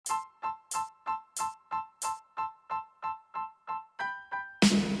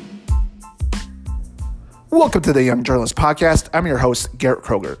Welcome to the Young Journalist Podcast. I'm your host, Garrett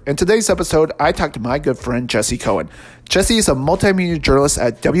Kroger. In today's episode, I talked to my good friend, Jesse Cohen. Jesse is a multimedia journalist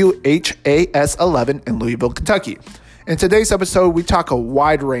at WHAS 11 in Louisville, Kentucky. In today's episode, we talk a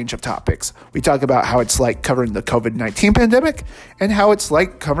wide range of topics. We talk about how it's like covering the COVID-19 pandemic and how it's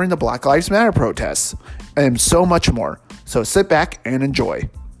like covering the Black Lives Matter protests and so much more. So sit back and enjoy.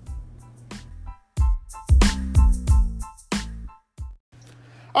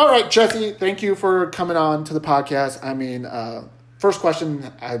 All right, Jesse, thank you for coming on to the podcast. First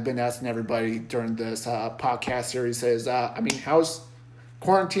question I've been asking everybody during this podcast series is, how's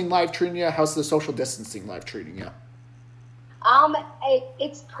quarantine life treating you? How's the social distancing life treating you?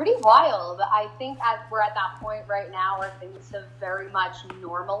 It's pretty wild. I think we're at that point right now where things have very much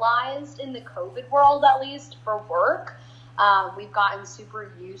normalized in the COVID world, at least for work. We've gotten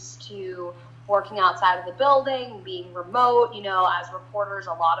super used to working outside of the building, being remote. As reporters,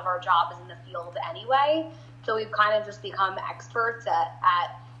 a lot of our job is in the field anyway. So we've kind of just become experts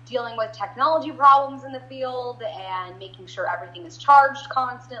at dealing with technology problems in the field and making sure everything is charged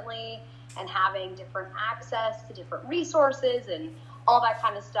constantly and having different access to different resources and all that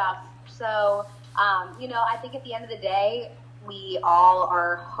kind of stuff. So, I think at the end of the day, we all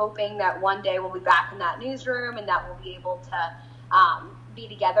are hoping that one day we'll be back in that newsroom and that we'll be able to be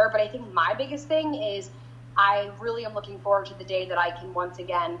together. But I think my biggest thing is I really am looking forward to the day that I can once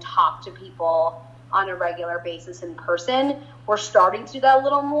again talk to people on a regular basis in person. We're starting to do that a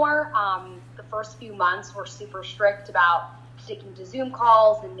little more. The first few months we're super strict about sticking to Zoom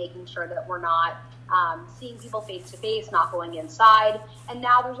calls and making sure that we're not seeing people face to face, not going inside. And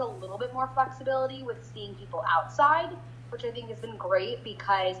now there's a little bit more flexibility with seeing people outside, which I think has been great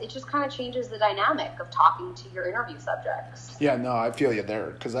because it just kind of changes the dynamic of talking to your interview subjects. Yeah, no, I feel you there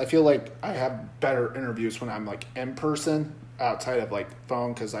because I feel like I have better interviews when I'm like in person outside of like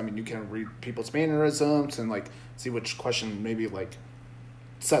phone because you can read people's mannerisms and like see which question maybe like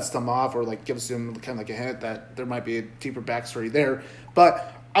sets them off or like gives them kind of like a hint that there might be a deeper backstory there.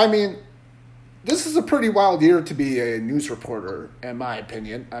 But this is a pretty wild year to be a news reporter, in my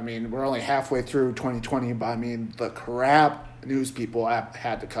opinion. We're only halfway through 2020, but the crap news people have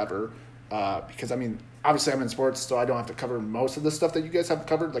had to cover because, obviously I'm in sports, so I don't have to cover most of the stuff that you guys have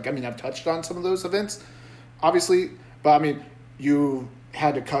covered. I've touched on some of those events, obviously, but, you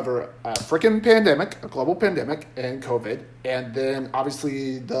had to cover a freaking pandemic, a global pandemic, and COVID, and then,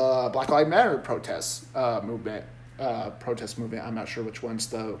 obviously, the Black Lives Matter protest movement. I'm not sure which one's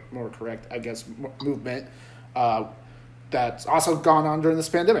the more correct, movement that's also gone on during this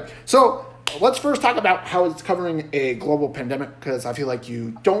pandemic. So let's first talk about how it's covering a global pandemic because I feel like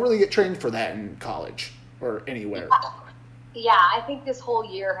you don't really get trained for that in college or anywhere. Yeah, I think this whole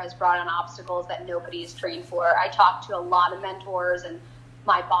year has brought on obstacles that nobody is trained for. I talked to a lot of mentors and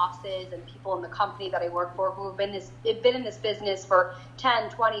my bosses and people in the company that I work for who have been in this business for 10,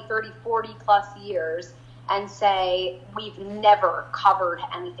 20, 30, 40 plus years and say, we've never covered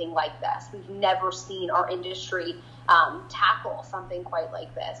anything like this. We've never seen our industry tackle something quite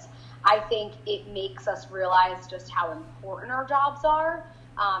like this. I think it makes us realize just how important our jobs are.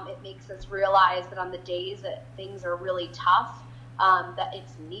 It makes us realize that on the days that things are really tough, that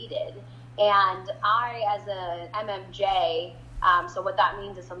it's needed. And I, as an MMJ, so what that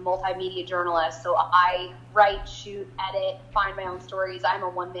means is a multimedia journalist. So I write, shoot, edit, find my own stories. I'm a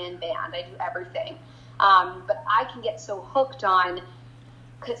one-man band. I do everything. But I can get so hooked on,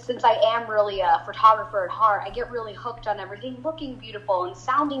 since I am really a photographer at heart, I get really hooked on everything looking beautiful and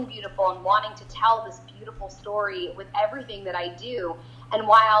sounding beautiful and wanting to tell this beautiful story with everything that I do. And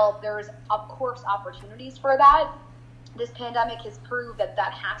while there's, of course, opportunities for that, this pandemic has proved that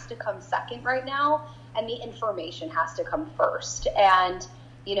has to come second right now, and the information has to come first. And,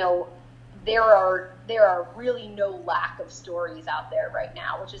 there are really no lack of stories out there right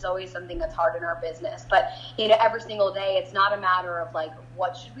now, which is always something that's hard in our business. But, every single day, it's not a matter of like,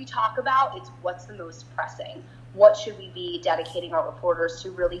 what should we talk about? It's what's the most pressing. What should we be dedicating our reporters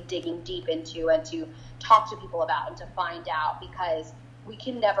to really digging deep into and to talk to people about and to find out, because we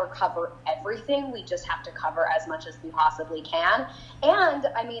can never cover everything. We just have to cover as much as we possibly can. And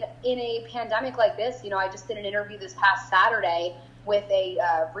in a pandemic like this, I just did an interview this past Saturday with a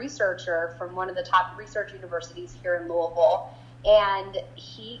researcher from one of the top research universities here in Louisville. And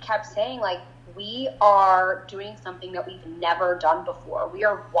he kept saying, we are doing something that we've never done before. We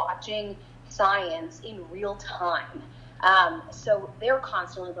are watching science in real time. So they're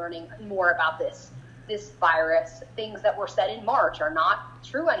constantly learning more about this virus. Things that were said in March are not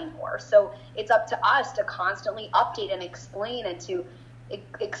true anymore. So it's up to us to constantly update and explain and to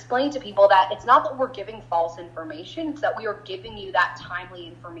explain to people that it's not that we're giving false information, it's that we are giving you that timely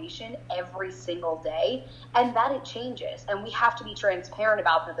information every single day, and that it changes. And we have to be transparent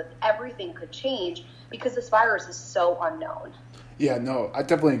about that everything could change because this virus is so unknown. Yeah, no, I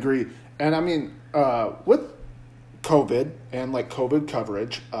definitely agree. And I mean, with COVID and like COVID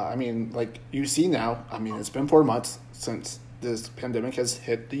coverage, I mean, like you see now, I mean, it's been 4 months since this pandemic has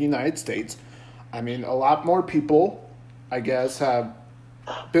hit the United States. I mean, a lot more people, I guess, have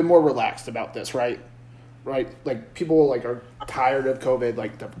been more relaxed about this, right? Right? Like people like are tired of COVID,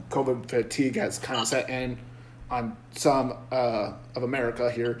 like the COVID fatigue has kind of set in on some of America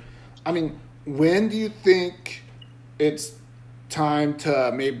here. I mean, when do you think it's time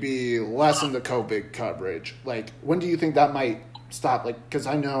to maybe lessen the COVID coverage? Like, when do you think that might stop? Like, because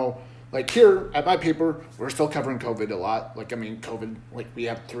I know, like here at my paper, we're still covering COVID a lot. Like, I mean, COVID, like we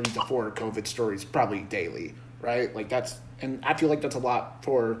have 3 to 4 COVID stories probably daily, right? Like that's, and I feel like that's a lot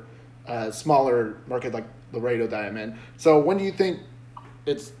for a smaller market like Laredo that I'm in. So when do you think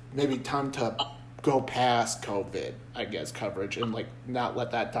it's maybe time to go past COVID, I guess, coverage and like not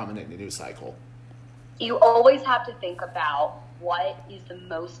let that dominate the news cycle? You always have to think about what is the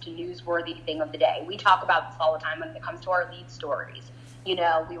most newsworthy thing of the day. We talk about this all the time when it comes to our lead stories. You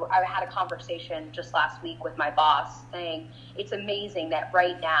know, I had a conversation just last week with my boss saying it's amazing that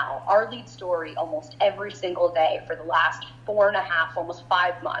right now our lead story almost every single day for the last 4.5, almost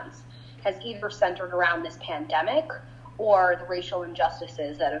 5 months has either centered around this pandemic or the racial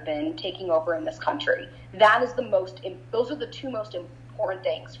injustices that have been taking over in this country. That is those are the 2 most important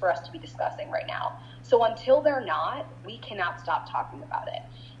things for us to be discussing right now. So until they're not, we cannot stop talking about it.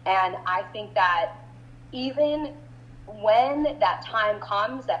 And I think that even when that time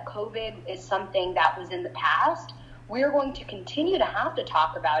comes that COVID is something that was in the past, we're going to continue to have to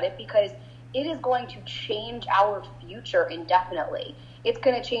talk about it because it is going to change our future indefinitely. It's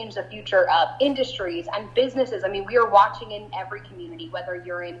going to change the future of industries and businesses. I mean, we are watching in every community, whether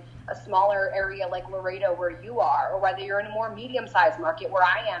you're in a smaller area like Laredo where you are, or whether you're in a more medium-sized market where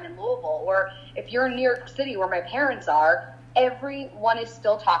I am in Louisville, or if you're in New York City where my parents are, everyone is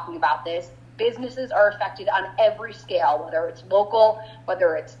still talking about this. Businesses are affected on every scale, whether it's local,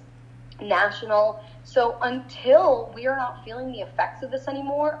 whether it's national. So until we are not feeling the effects of this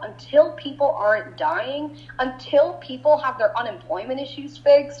anymore, until people aren't dying, until people have their unemployment issues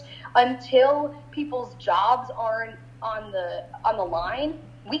fixed, until people's jobs aren't on the line,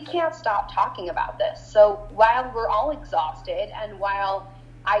 we can't stop talking about this. So while we're all exhausted and while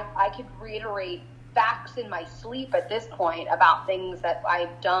I could reiterate facts in my sleep at this point about things that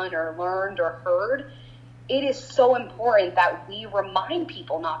I've done or learned or heard, it is so important that we remind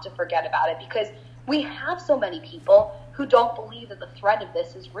people not to forget about it because we have so many people who don't believe that the threat of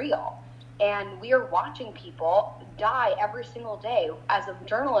this is real. And we are watching people die every single day. As a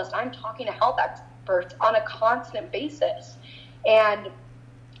journalist, I'm talking to health experts on a constant basis. And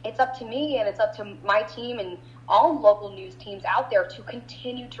it's up to me and it's up to my team and all local news teams out there to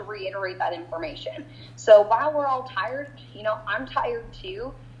continue to reiterate that information. So while we're all tired, you know, I'm tired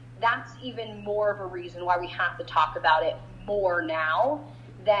too. That's even more of a reason why we have to talk about it more now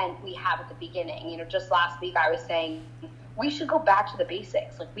than we have at the beginning. You know, just last week I was saying we should go back to the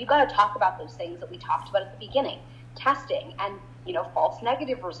basics. Like, we've got to talk about those things that we talked about at the beginning. Testing and, you know, false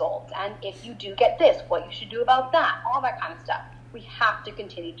negative results. And if you do get this, what you should do about that, all that kind of stuff. We have to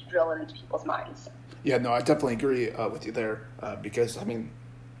continue to drill it into people's minds. Yeah, no, I definitely agree with you there because, I mean,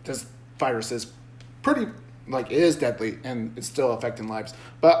 this virus is pretty, like, it is deadly and it's still affecting lives.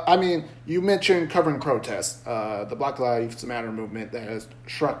 But, I mean, you mentioned covering protests, the Black Lives Matter movement that has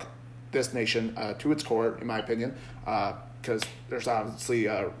struck this nation to its core, in my opinion, because there's obviously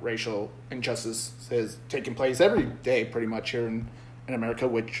racial injustices taking place every day pretty much here in America,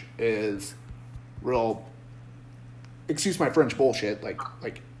 which is real, excuse my French, bullshit. Like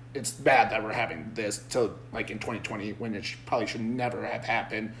it's bad that we're having this till like in 2020 when it probably should never have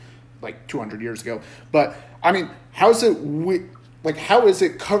happened like 200 years ago. But I mean, how is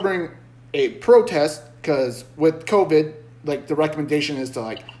it covering a protest? Because with COVID, like the recommendation is to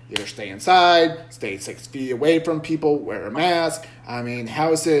like either stay inside, stay 6 feet away from people, wear a mask. I mean,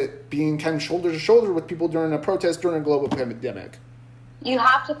 how is it being kind of shoulder to shoulder with people during a protest during a global pandemic? You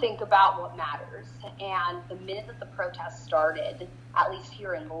have to think about what matters. And the minute that the protest started, at least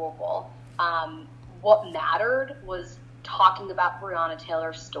here in Louisville, what mattered was talking about Breonna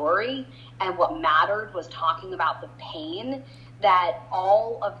Taylor's story. And what mattered was talking about the pain that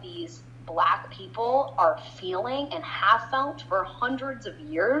all of these Black people are feeling and have felt for hundreds of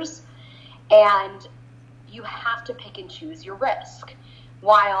years. And you have to pick and choose your risk.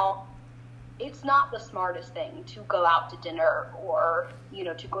 While it's not the smartest thing to go out to dinner or,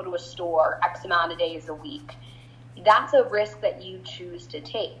 to go to a store X amount of days a week. That's a risk that you choose to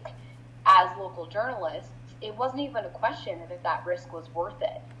take. As local journalists, it wasn't even a question of if that risk was worth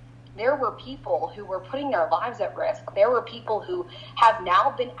it. There were people who were putting their lives at risk. There were people who have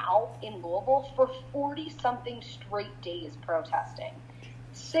now been out in Louisville for 40-something straight days protesting.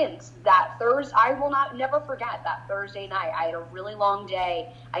 Since that Thursday, I will never forget that Thursday night. I had a really long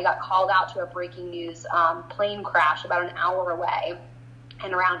day. I got called out to a breaking news plane crash about an hour away.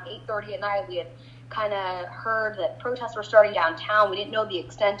 And around 8:30 at night, we had kind of heard that protests were starting downtown. We didn't know the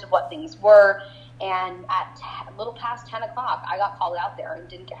extent of what things were. And at a little past 10 o'clock, I got called out there and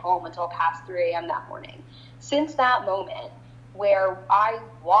didn't get home until past 3 a.m. that morning. Since that moment, where I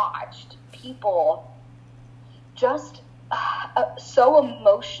watched people just so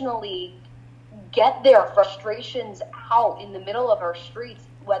emotionally get their frustrations out in the middle of our streets,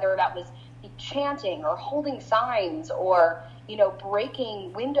 whether that was chanting or holding signs or,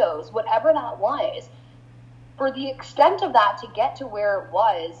 breaking windows, whatever that was, for the extent of that to get to where it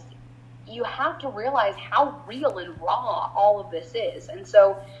was, you have to realize how real and raw all of this is. And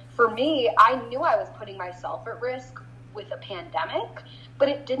so for me, I knew I was putting myself at risk with a pandemic, but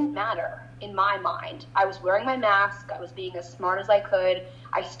it didn't matter in my mind. I was wearing my mask. I was being as smart as I could.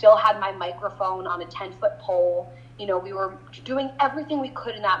 I still had my microphone on a 10-foot pole. We were doing everything we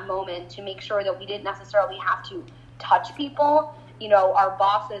could in that moment to make sure that we didn't necessarily have to touch people. Our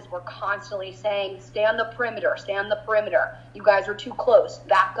bosses were constantly saying, stay on the perimeter, stay on the perimeter. You guys are too close.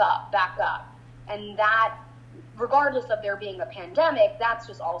 Back up, back up. And that, regardless of there being a pandemic, that's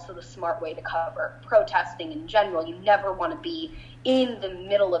just also the smart way to cover protesting in general. You never want to be in the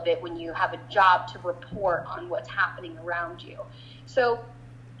middle of it when you have a job to report on what's happening around you. So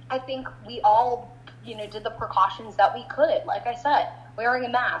I think we all, did the precautions that we could. Like I said, wearing a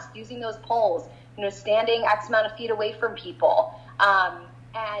mask, using those poles, standing X amount of feet away from people.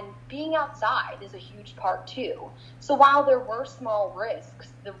 And being outside is a huge part too. So while there were small risks,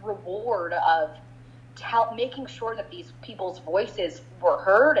 the reward of making sure that these people's voices were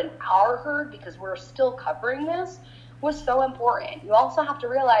heard and are heard, because we're still covering this, was so important. You also have to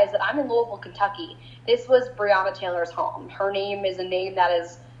realize that I'm in Louisville, Kentucky. This was Breonna Taylor's home. Her name is a name that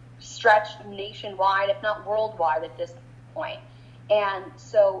is stretched nationwide, if not worldwide at this point. And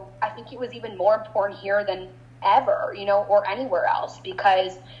so I think it was even more important here than ever, or anywhere else,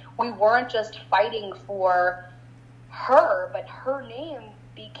 because we weren't just fighting for her, but her name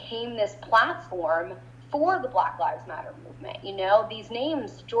became this platform for the Black Lives Matter movement. These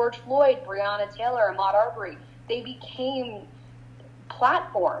names, George Floyd, Breonna Taylor, Ahmaud Arbery, they became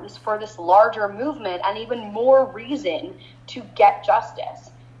platforms for this larger movement and even more reason to get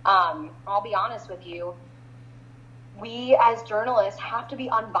justice. I'll be honest with you, we as journalists have to be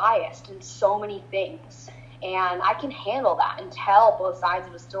unbiased in so many things. And I can handle that and tell both sides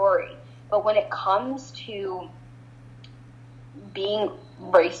of a story. But when it comes to being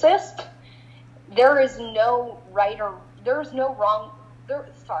racist, there is no right or there is no wrong. There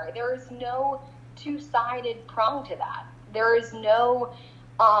is no two-sided prong to that. There's no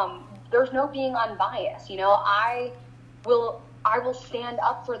being unbiased. I will stand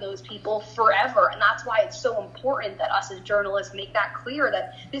up for those people forever. And that's why it's so important that us as journalists make that clear,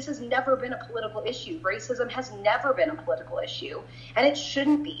 that this has never been a political issue. Racism has never been a political issue, and it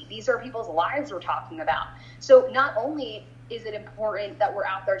shouldn't be. These are people's lives we're talking about. So not only is it important that we're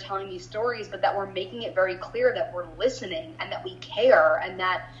out there telling these stories, but that we're making it very clear that we're listening and that we care and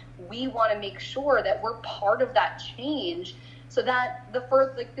that we want to make sure that we're part of that change, so that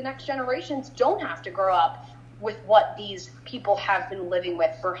the next generations don't have to grow up with what these people have been living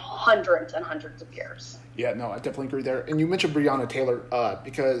with for hundreds and hundreds of years. Yeah, no, I definitely agree there. And you mentioned Breonna Taylor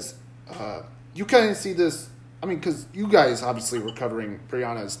because you kind of see this, because you guys obviously were covering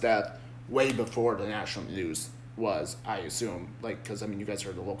Breonna's death way before the national news was, I assume. Because, you guys are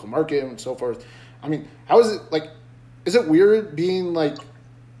in the local market and so forth. How is it, is it weird being,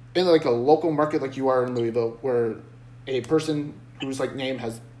 in, a local market like you are in Louisville, where a person whose, name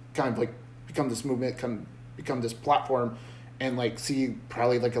has kind of, become this movement, become this platform, and see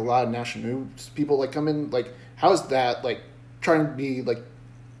probably a lot of national news people come in? How is that trying to be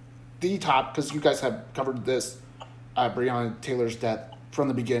the top, because you guys have covered this Breonna Taylor's death from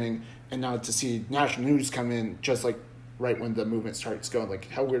the beginning, and now to see national news come in just right when the movement starts going,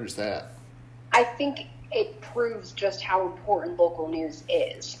 how weird is that? I think it proves just how important local news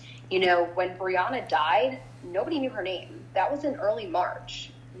is. When Breonna died, nobody knew her name. That was in early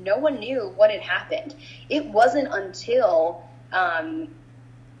March. No one knew what had happened. It wasn't until,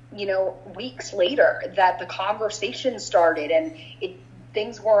 weeks later that the conversation started, and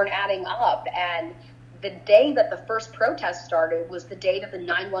things weren't adding up. And the day that the first protest started was the day that the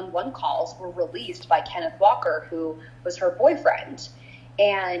 911 calls were released by Kenneth Walker, who was her boyfriend.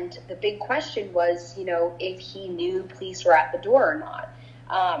 And the big question was, you know, if he knew police were at the door or not.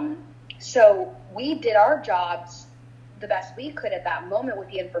 So we did our jobs the best we could at that moment with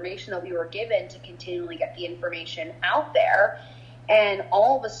the information that we were given to continually get the information out there. And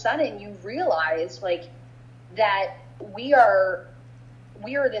all of a sudden you realize like that we are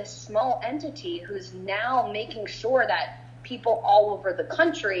this small entity who's now making sure that people all over the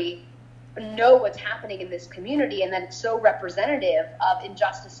country know what's happening in this community, and that it's so representative of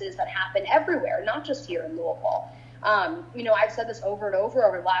injustices that happen everywhere, not just here in Louisville. You know, I've said this over and over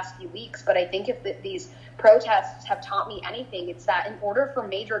the last few weeks, but I think if these protests have taught me anything, it's that in order for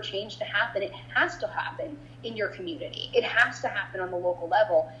major change to happen, it has to happen in your community. It has to happen on the local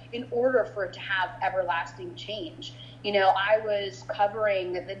level in order for it to have everlasting change. You know, I was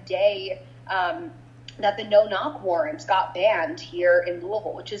covering the day that the no-knock warrants got banned here in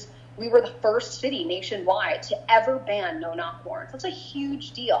Louisville, which is, we were the first city nationwide to ever ban no-knock warrants. That's a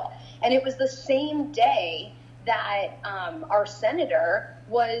huge deal. And it was the same day that our senator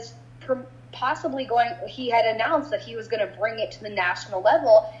was possibly he had announced that he was going to bring it to the national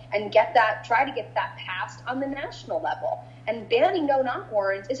level and try to get that passed on the national level. And banning no-knock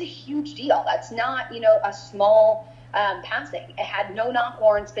warrants is a huge deal. That's not, you know, a small passing. Had no-knock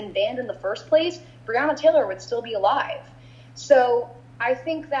warrants been banned in the first place, Breonna Taylor would still be alive. So I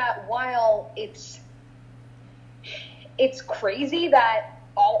think that while it's crazy that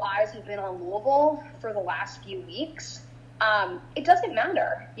all eyes have been on Louisville for the last few weeks, it doesn't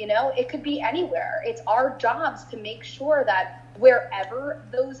matter. You know, it could be anywhere. It's our jobs to make sure that wherever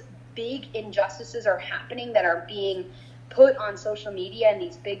those big injustices are happening that are being put on social media and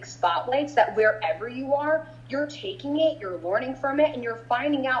these big spotlights, that wherever you are, you're taking it, you're learning from it, and you're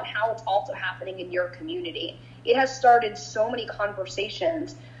finding out how it's also happening in your community. It has started so many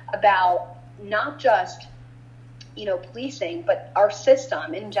conversations about not just, you know, policing, but our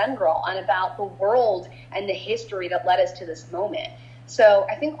system in general, and about the world and the history that led us to this moment. So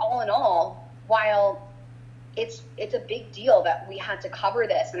I think all in all, while it's a big deal that we had to cover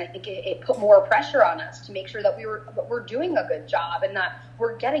this, and I think it put more pressure on us to make sure that we're doing a good job and that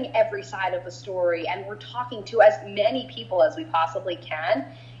we're getting every side of the story and we're talking to as many people as we possibly can.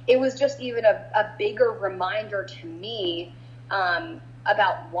 It was just even a bigger reminder to me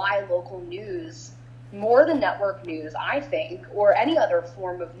about why local news, more than network news, I think, or any other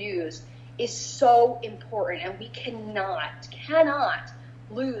form of news, is so important, and we cannot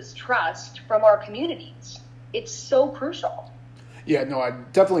lose trust from our communities. It's so crucial. Yeah, no, I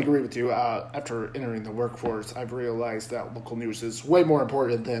definitely agree with you. After entering the workforce, I've realized that local news is way more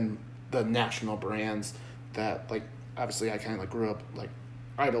important than the national brands that, like, obviously I kind of like grew up like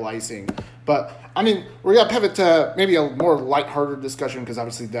idolizing. But I mean, we're gonna pivot to maybe a more lighthearted discussion, because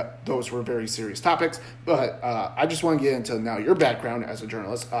obviously those were very serious topics. But I just want to get into now your background as a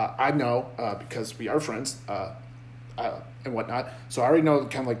journalist. I know because we are friends and whatnot, so I already know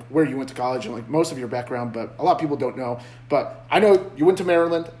kind of like where you went to college and like most of your background, but a lot of people don't know. But I know you went to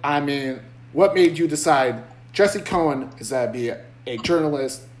Maryland. I mean, what made you decide Jesse Cohen is that be a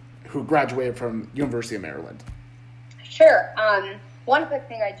journalist who graduated from University of Maryland? Sure. One quick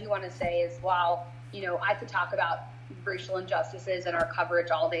thing I do want to say is, while, you know, I could talk about racial injustices in our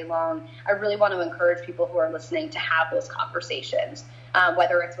coverage all day long, I really want to encourage people who are listening to have those conversations,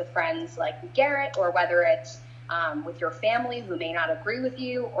 whether it's with friends like Garrett, or whether it's with your family who may not agree with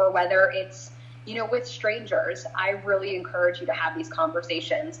you, or whether it's, you know, with strangers. I really encourage you to have these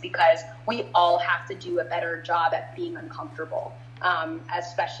conversations, because we all have to do a better job at being uncomfortable.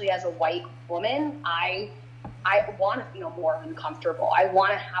 Especially as a white woman, I want to feel more uncomfortable. I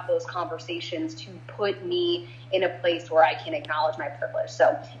want to have those conversations to put me in a place where I can acknowledge my privilege.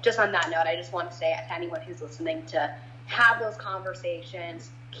 So just on that note, I just want to say to anyone who's listening to have those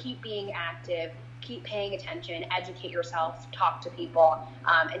conversations, keep being active, keep paying attention, educate yourself, talk to people,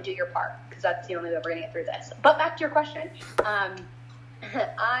 and do your part, because that's the only way we're going to get through this. But back to your question. I'm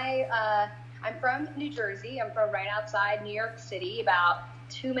from New Jersey. I'm from right outside New York City, about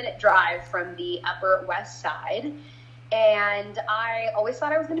 2-minute drive from the Upper West Side. And I always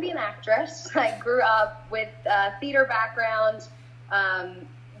thought I was going to be an actress. I grew up with a theater background,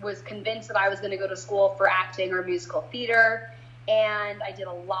 was convinced that I was going to go to school for acting or musical theater. And I did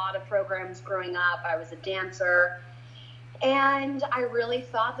a lot of programs growing up. I was a dancer. And I really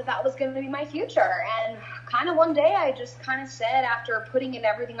thought that that was going to be my future. And kind of one day I just kind of said, after putting in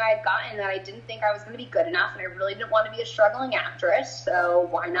everything I had gotten, that I didn't think I was going to be good enough, and I really didn't want to be a struggling actress. So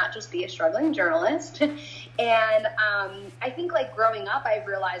why not just be a struggling journalist? And I think, like, growing up, I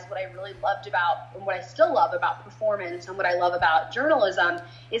realized what I really loved about, and what I still love about performance, and what I love about journalism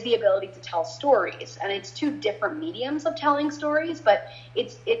is the ability to tell stories. And it's two different mediums of telling stories, but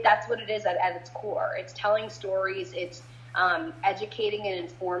that's what it is at its core. It's telling stories. It's educating and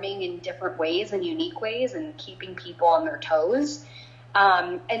informing in different ways and unique ways, and keeping people on their toes.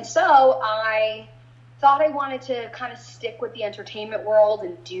 And so I thought I wanted to kind of stick with the entertainment world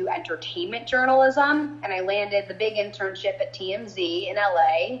and do entertainment journalism. And I landed the big internship at TMZ in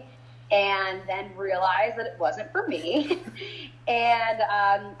LA, and then realized that it wasn't for me. And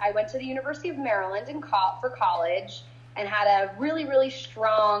I went to the University of Maryland for college, and had a really, really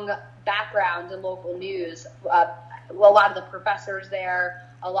strong background in local news. A lot of the professors there,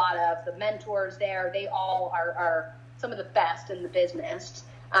 a lot of the mentors there, they all are some of the best in the business,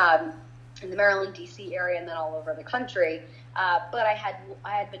 in the Maryland, D.C. area, and then all over the country. But I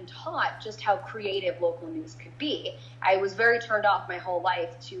had been taught just how creative local news could be. I was very turned off my whole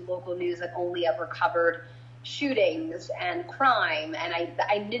life to local news that only ever covered shootings and crime, and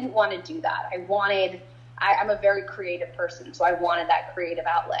I didn't want to do that. I'm a very creative person, so I wanted that creative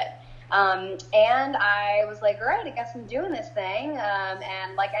outlet. And I was like, all right, I guess I'm doing this thing.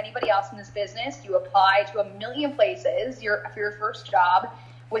 And like anybody else in this business, you apply to a million places for your first job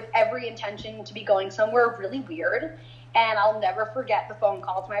with every intention to be going somewhere really weird. And I'll never forget the phone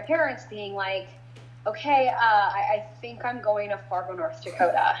call to my parents being like, okay, I think I'm going to Fargo, North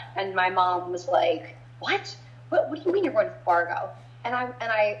Dakota. And my mom was like, what? What do you mean you're going to Fargo? And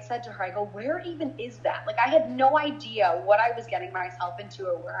I said to her, I go, where even is that? Like, I had no idea what I was getting myself into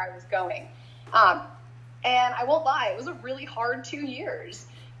or where I was going. And I won't lie, it was a really hard 2 years,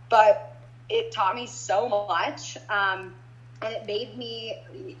 but it taught me so much. And it made me,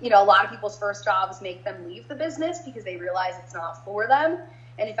 a lot of people's first jobs make them leave the business because they realize it's not for them.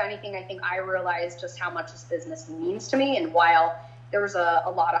 And if anything, I think I realized just how much this business means to me. And while there was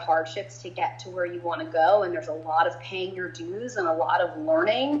a lot of hardships to get to where you want to go, and there's a lot of paying your dues and a lot of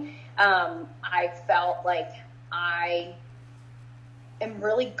learning, I felt like I am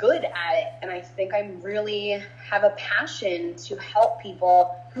really good at it. And I think I really have a passion to help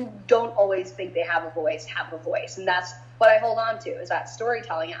people who don't always think they have a voice. And that's what I hold on to, is that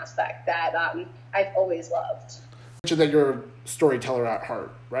storytelling aspect that I've always loved. You mentioned that you're a storyteller at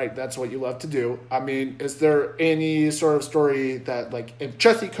heart, right? That's what you love to do. I mean, is there any sort of story that, like, if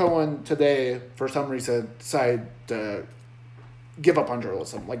Jesse Cohen today, for some reason, decide to give up on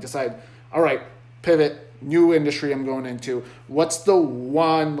journalism, like decide, all right, pivot, new industry I'm going into, what's the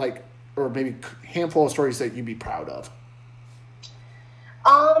one, like, or maybe handful of stories that you'd be proud of?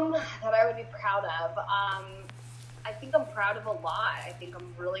 That I would be proud of. I think I'm proud of a lot. I think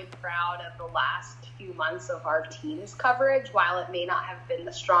I'm really proud of the last few months of our team's coverage. While it may not have been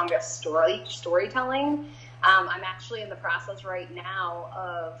the strongest storytelling, I'm actually in the process right now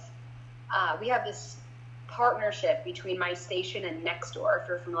of, we have this partnership between my station and Nextdoor. If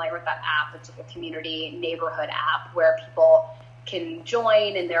you're familiar with that app, it's like a community neighborhood app where people can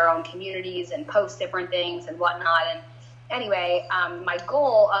join in their own communities and post different things and whatnot. And anyway, my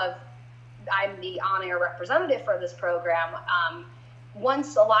goal of, I'm the on-air representative for this program.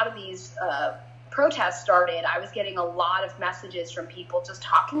 Once a lot of these protests started, I was getting a lot of messages from people just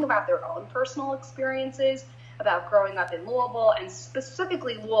talking about their own personal experiences, about growing up in Louisville, and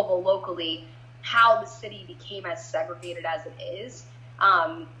specifically Louisville locally, how the city became as segregated as it is.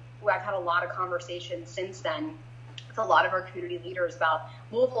 I've had a lot of conversations since then with a lot of our community leaders about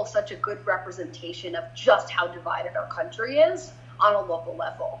Louisville is such a good representation of just how divided our country is on a local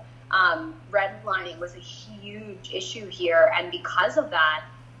level. Redlining was a huge issue here, and because of that,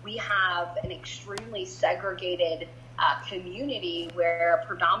 we have an extremely segregated community where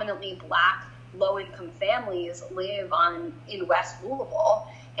predominantly Black low-income families live in West Louisville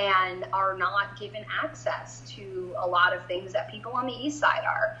and are not given access to a lot of things that people on the East Side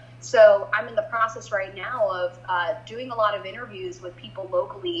are. So I'm in the process right now of doing a lot of interviews with people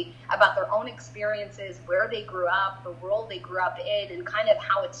locally about their own experiences, where they grew up, the world they grew up in, and kind of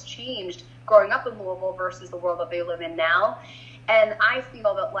how it's changed growing up in Louisville versus the world that they live in now. And I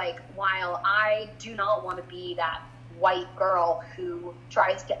feel that, like, while I do not want to be that white girl who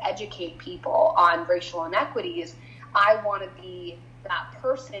tries to educate people on racial inequities, I want to be that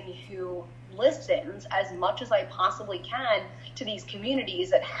person who listens as much as I possibly can to these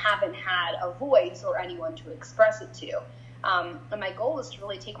communities that haven't had a voice or anyone to express it to. And my goal is to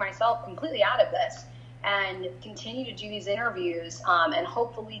really take myself completely out of this and continue to do these interviews and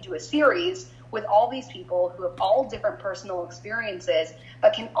hopefully do a series with all these people who have all different personal experiences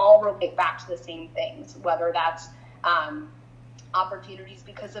but can all relate back to the same things, whether that's opportunities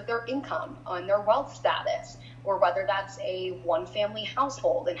because of their income and their wealth status, or whether that's a one-family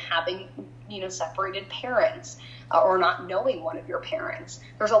household and having, separated parents or not knowing one of your parents.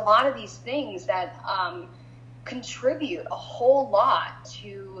 There's a lot of these things that contribute a whole lot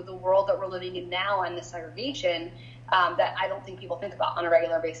to the world that we're living in now and the segregation that I don't think people think about on a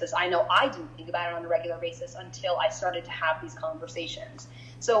regular basis. I know I didn't think about it on a regular basis until I started to have these conversations.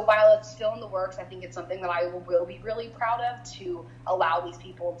 So while it's still in the works, I think it's something that I will be really proud of, to allow these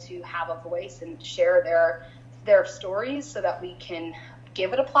people to have a voice and share their stories so that we can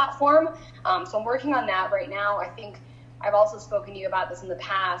give it a platform. So I'm working on that right now. I think I've also spoken to you about this in the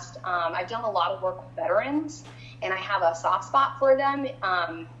past. I've done a lot of work with veterans, and I have a soft spot for them.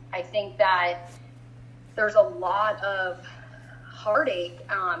 I think that there's a lot of heartache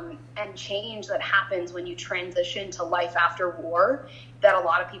and change that happens when you transition to life after war that a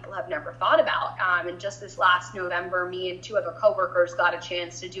lot of people have never thought about. And just this last November, me and two other coworkers got a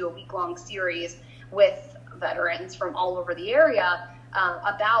chance to do a week-long series with veterans from all over the area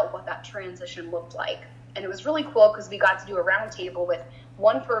about what that transition looked like. And it was really cool because we got to do a roundtable with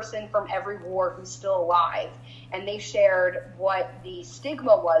one person from every war who's still alive. And they shared what the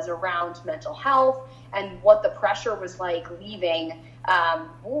stigma was around mental health and what the pressure was like leaving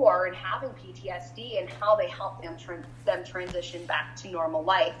war and having PTSD, and how they helped them transition back to normal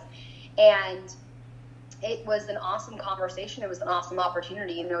life. And it was an awesome conversation. It was an awesome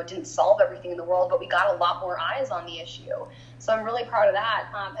opportunity. It didn't solve everything in the world, but we got a lot more eyes on the issue. So I'm really proud of that.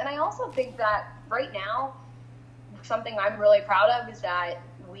 And I also think that right now, something I'm really proud of is that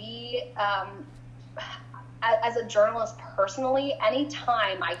we, as a journalist personally,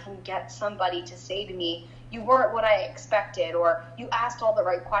 anytime I can get somebody to say to me, you weren't what I expected, or you asked all the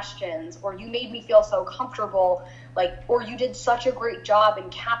right questions, or you made me feel so comfortable, or you did such a great job in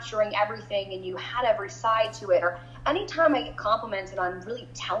capturing everything and you had every side to it, or anytime I get complimented on really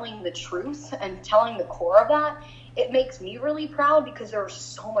telling the truth and telling the core of that, it makes me really proud, because there's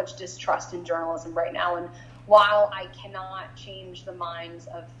so much distrust in journalism right now. And while I cannot change the minds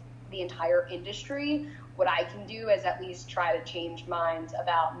of the entire industry, what I can do is at least try to change minds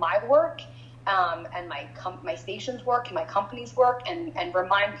about my work and my station's work and my company's work, and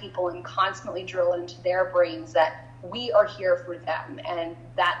remind people and constantly drill into their brains that we are here for them. And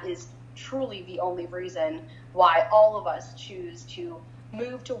that is truly the only reason why all of us choose to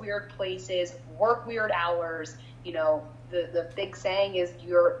move to weird places, work weird hours. The big saying is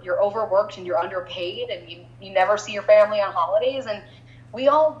you're overworked and you're underpaid, and you never see your family on holidays. And we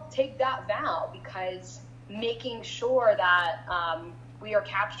all take that vow, because making sure that we are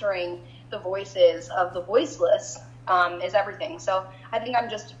capturing the voices of the voiceless is everything. So I think I'm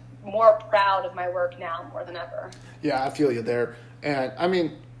just more proud of my work now more than ever. Yeah, I feel you there. And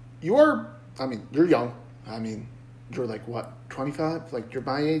you're young. You're like what, 25? Like you're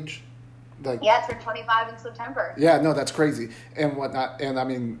my age? Yeah, I turned 25 in September. Yeah, no, that's crazy and whatnot. And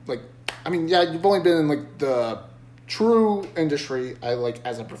yeah, you've only been in the true industry,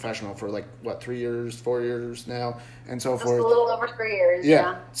 as a professional for 3 years, 4 years now, and so forth. Just a little over 3 years.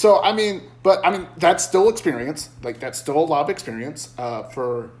 Yeah. So that's still experience. That's still a lot of experience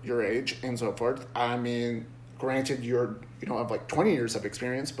for your age and so forth. Granted, you don't have 20 years of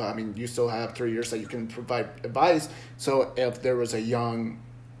experience, but you still have 3 years that you can provide advice. So if there was a young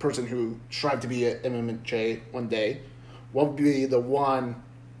person who strived to be at MMJ one day, what would be the one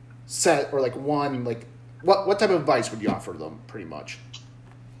set or what type of advice would you offer them, pretty much?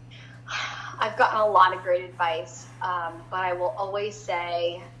 I've gotten a lot of great advice, but I will always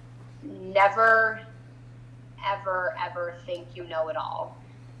say, never, ever, ever think you know it all.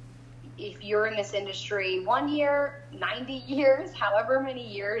 If you're in this industry 1 year, 90 years, however many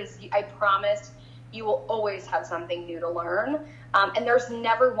years, I promise you will always have something new to learn. And there's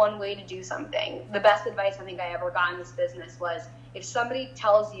never one way to do something. The best advice I think I ever got in this business was, if somebody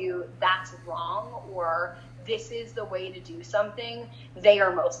tells you that's wrong or this is the way to do something, they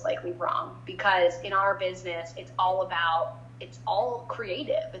are most likely wrong. Because in our business, it's all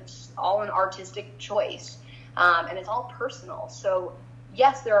creative. It's all an artistic choice. And it's all personal. So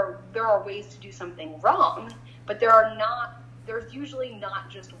yes, there are ways to do something wrong, but there's usually not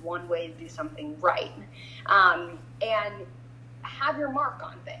just one way to do something right. And have your mark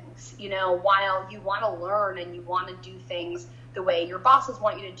on things. While you want to learn and you want to do things the way your bosses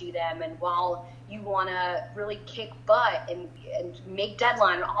want you to do them, and while you want to really kick butt and make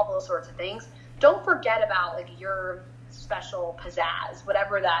deadline and all those sorts of things, don't forget about your special pizzazz,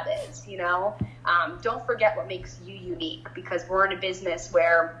 whatever that is, you know. Don't forget what makes you unique, because we're in a business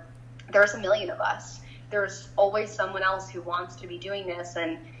where there's a million of us. There's always someone else who wants to be doing this,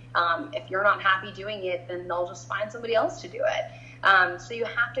 and if you're not happy doing it, then they'll just find somebody else to do it. So you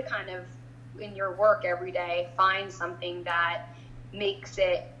have to kind of, in your work every day, find something that makes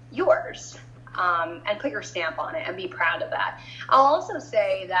it yours, and put your stamp on it and be proud of that. I'll also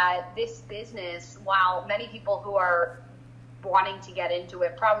say that this business, while many people who are wanting to get into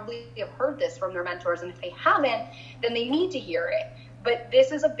it probably have heard this from their mentors, and if they haven't, then they need to hear it. But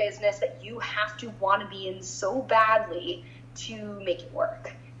this is a business that you have to want to be in so badly to make it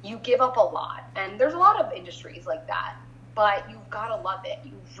work. You give up a lot, and there's a lot of industries like that, but you've got to love it.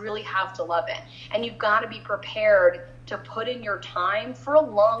 You really have to love it, and you've got to be prepared to put in your time for a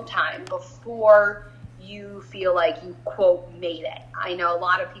long time before you feel like you, quote, made it. I know a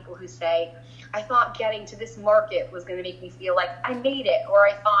lot of people who say, I thought getting to this market was going to make me feel like I made it, or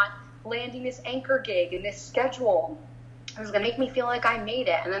I thought landing this anchor gig and this schedule was going to make me feel like I made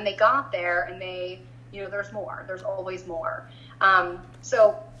it. And then they got there, and they, you know, there's more. There's always more.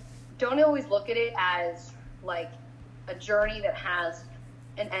 So don't always look at it as like a journey that has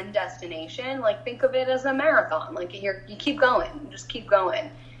an end destination. Like, think of it as a marathon. Like, you keep going, just keep going,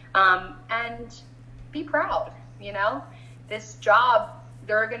 and be proud. You know, this job,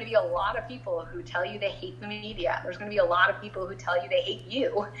 there are going to be a lot of people who tell you they hate the media. There's going to be a lot of people who tell you they hate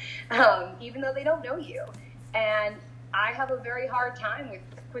you, even though they don't know you. And I have a very hard time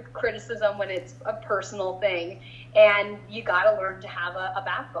with criticism when it's a personal thing, and you got to learn to have a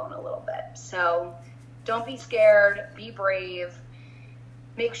backbone a little bit. So don't be scared, be brave.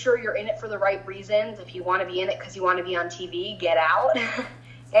 Make sure you're in it for the right reasons. If you want to be in it because you want to be on TV, get out.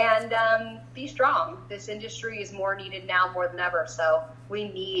 And be strong. This industry is more needed now more than ever. So we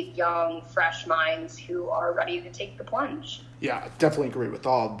need young, fresh minds who are ready to take the plunge. Yeah, I definitely agree with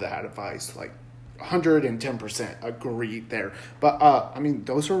all of that advice. Like, 110% agree there. But, I mean,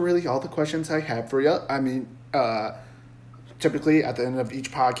 those are really all the questions I have for you. I mean, typically at the end of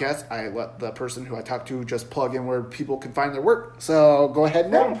each podcast, I let the person who I talk to just plug in where people can find their work. So go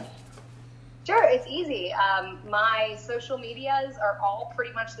ahead now. Sure, it's easy. My social medias are all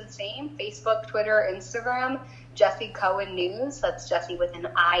pretty much the same: Facebook, Twitter, Instagram, Jessie Cohen News. That's Jessie with an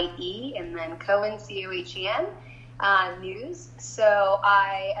I-E, and then Cohen, C-O-H-E-N, News. So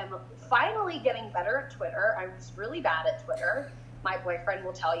I am finally getting better at Twitter. I was really bad at Twitter. My boyfriend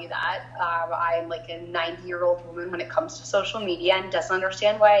will tell you that. I'm like a 90-year-old woman when it comes to social media and doesn't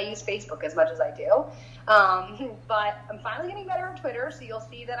understand why I use Facebook as much as I do. But I'm finally getting better at Twitter, so you'll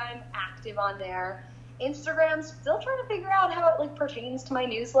see that I'm active on there. Instagram, still trying to figure out how it like pertains to my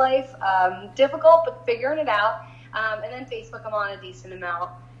news life. Difficult, but figuring it out. And then Facebook, I'm on a decent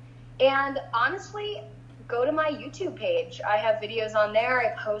amount. And honestly, go to my YouTube page. I have videos on there.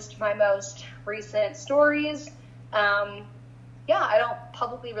 I post my most recent stories. Yeah, I don't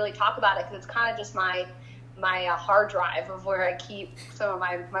publicly really talk about it because it's kind of just my hard drive of where I keep some of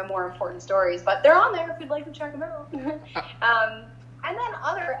my more important stories. But they're on there if you'd like to check them out. And then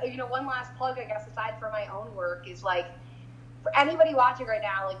other, one last plug, I guess, aside from my own work is like, for anybody watching right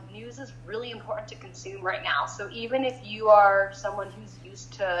now, like, news is really important to consume right now. So even if you are someone who's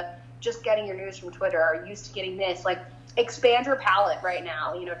used to just getting your news from Twitter or used to getting this, like, expand your palette right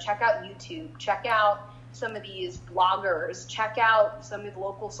now. Check out YouTube, check out some of these bloggers, check out some of the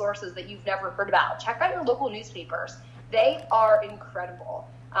local sources that you've never heard about. Check out your local newspapers. They are incredible.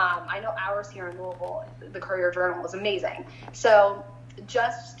 I know ours here in Louisville, the Courier-Journal, is amazing. So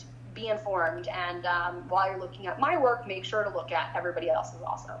just be informed, and while you're looking at my work, make sure to look at everybody else's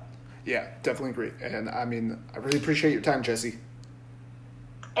also. Yeah, definitely agree. And I mean, I really appreciate your time, Jessie.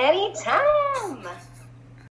 Anytime.